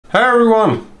Hey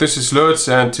everyone, this is Lutz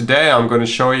and today I'm going to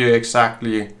show you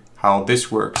exactly how this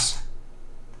works.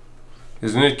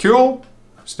 Isn't it cool?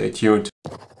 Stay tuned.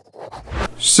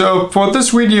 So for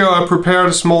this video I prepared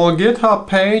a small GitHub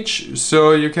page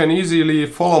so you can easily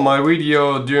follow my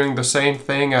video doing the same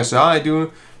thing as I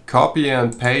do. Copy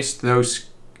and paste those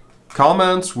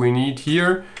comments we need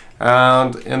here,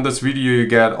 and in this video you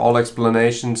get all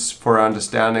explanations for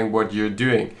understanding what you're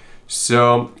doing.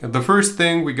 So the first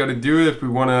thing we got to do if we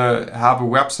want to have a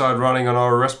website running on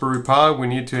our Raspberry Pi, we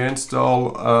need to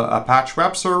install Apache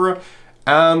web server,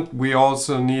 and we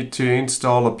also need to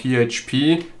install a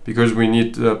PHP because we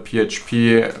need the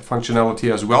PHP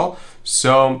functionality as well.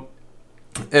 So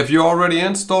if you already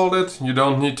installed it, you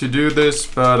don't need to do this,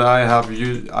 but I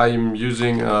am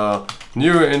using a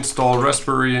new install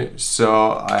Raspberry,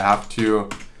 so I have to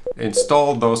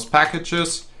install those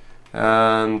packages.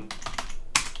 And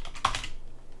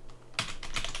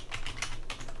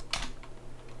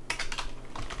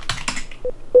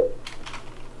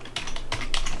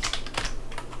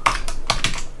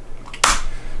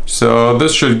so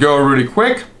this should go really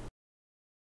quick.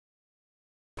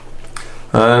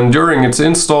 And during its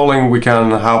installing we can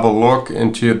have a look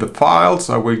into the files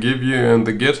I will give you in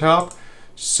the GitHub.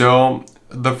 So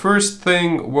the first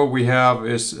thing what we have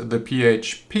is the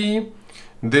PHP.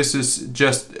 This is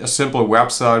just a simple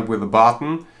website with a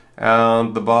button,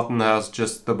 and the button has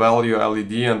just the value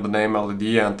LED and the name LED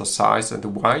and the size and the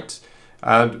weight.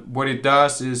 And what it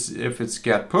does is if it's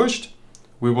get pushed,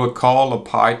 we will call a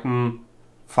Python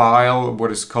file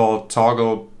what is called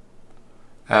toggle,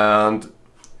 and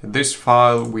this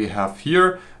file we have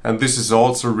here, and this is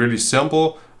also really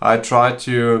simple. I try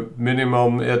to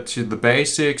minimum it to the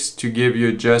basics to give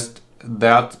you just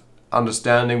that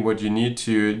understanding what you need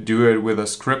to do it with the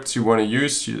scripts you want to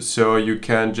use, so you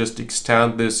can just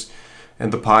extend this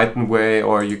in the Python way,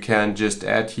 or you can just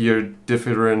add here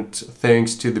different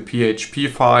things to the PHP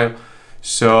file.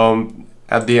 So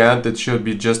at the end it should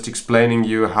be just explaining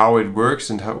you how it works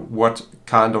and what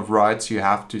kind of rights you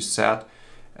have to set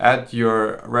at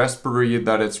your Raspberry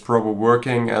that it's probably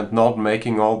working and not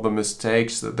making all the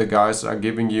mistakes that the guys are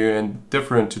giving you in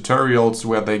different tutorials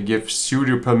where they give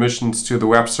sudo permissions to the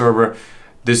web server.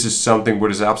 This is something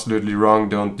what is absolutely wrong.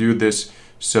 Don't do this.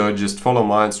 So just follow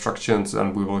my instructions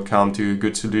and we will come to a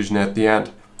good solution at the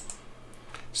end.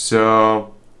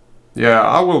 So yeah,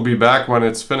 I will be back when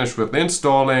it's finished with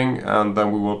installing, and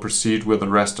then we will proceed with the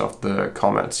rest of the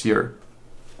comments here.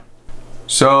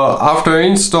 So after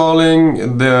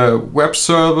installing the web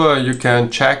server, you can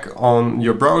check on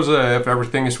your browser if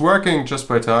everything is working just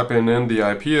by typing in the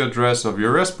IP address of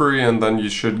your Raspberry, and then you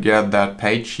should get that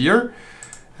page here.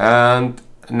 And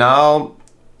now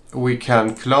we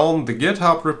can clone the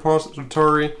GitHub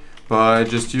repository by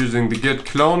just using the git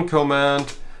clone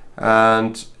command,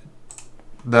 and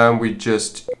then we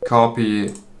just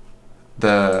copy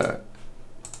the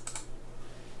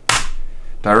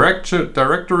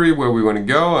directory where we want to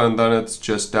go, and then it's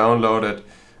just downloaded,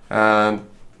 and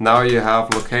now you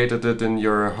have located it in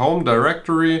your home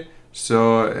directory.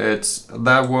 So it's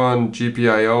that one,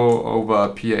 GPIO over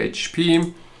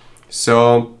PHP.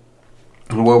 So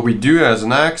what we do as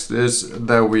next is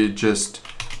that we just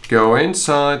go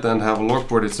inside and have a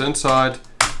look what is inside.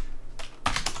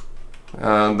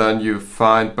 And then you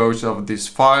find both of these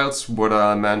files what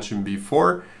I mentioned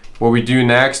before. What we do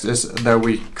next is that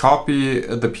we copy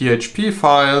the PHP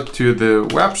file to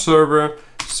the web server.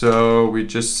 So we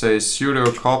just say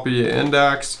sudo copy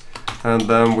index, and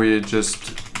then we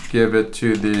just give it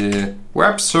to the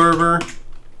web server.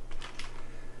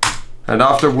 And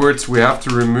afterwards we have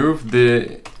to remove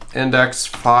the index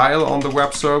file on the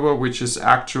web server, which is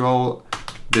actual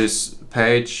this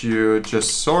page you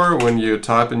just saw when you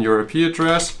type in your IP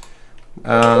address.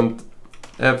 And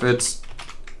if it's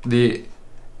the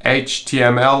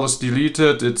HTML is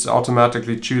deleted, it's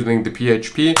automatically choosing the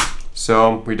PHP,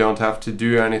 so we don't have to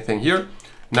do anything here.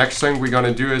 Next thing we're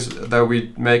gonna do is that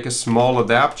we make a small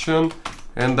adaptation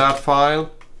in that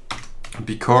file,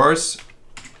 because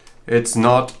it's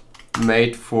not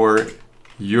made for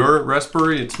your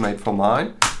Raspberry, it's made for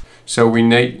mine. So we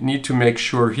need to make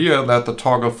sure here that the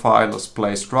toggle file is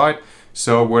placed right.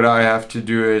 So what I have to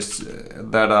do is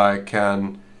that I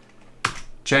can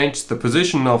change the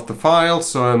position of the file.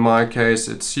 So in my case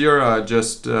it's here. I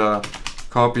just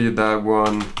copy that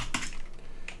one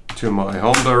to my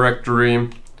home directory,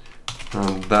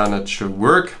 and then it should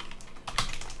work.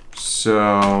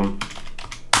 So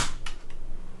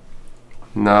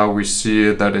now we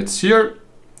see that it's here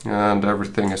and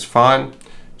everything is fine.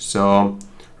 So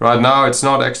right now it's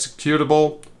not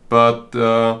executable, but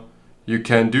you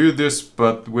can do this,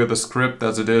 but with the script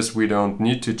as it is, we don't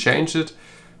need to change it.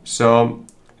 So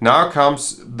now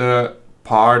comes the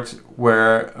part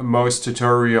where most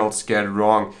tutorials get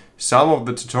wrong. Some of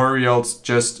the tutorials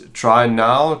just try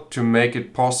now to make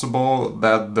it possible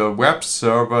that the web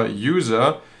server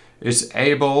user is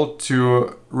able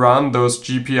to run those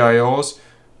GPIOs,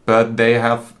 but they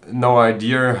have no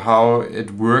idea how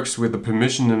it works with the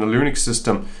permission in a Linux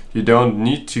system. You don't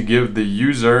need to give the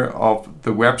user of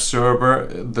the web server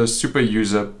the super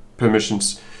user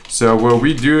permissions. So what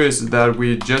we do is that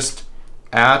we just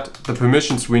add the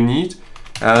permissions we need.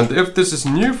 And if this is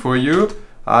new for you,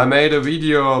 I made a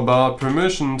video about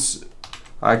permissions.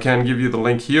 I can give you the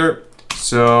link here.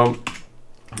 So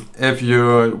if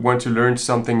you want to learn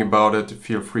something about it,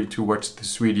 feel free to watch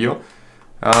this video.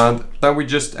 And then we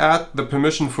just add the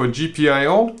permission for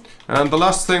GPIO. And the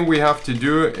last thing we have to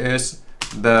do is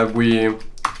that we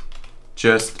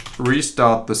just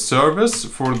restart the service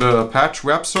for the Apache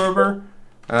web server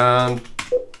and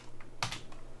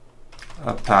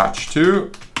Apache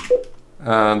 2.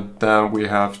 And then we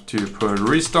have to put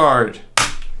restart.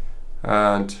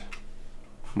 And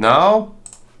now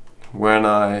when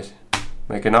I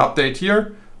make an update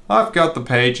here, I've got the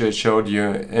page I showed you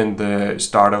in the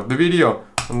start of the video.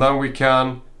 And then we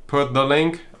can put the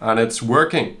link and it's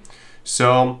working.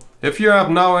 So if you have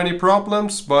now any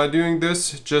problems by doing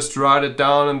this, just write it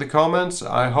down in the comments.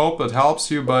 I hope it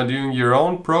helps you by doing your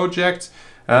own projects.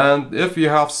 And if you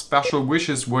have special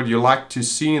wishes what you like to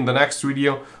see in the next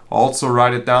video, also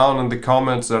write it down in the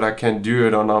comments so that I can do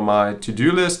it on my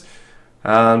to-do list.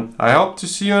 And I hope to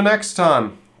see you next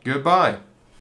time. Goodbye.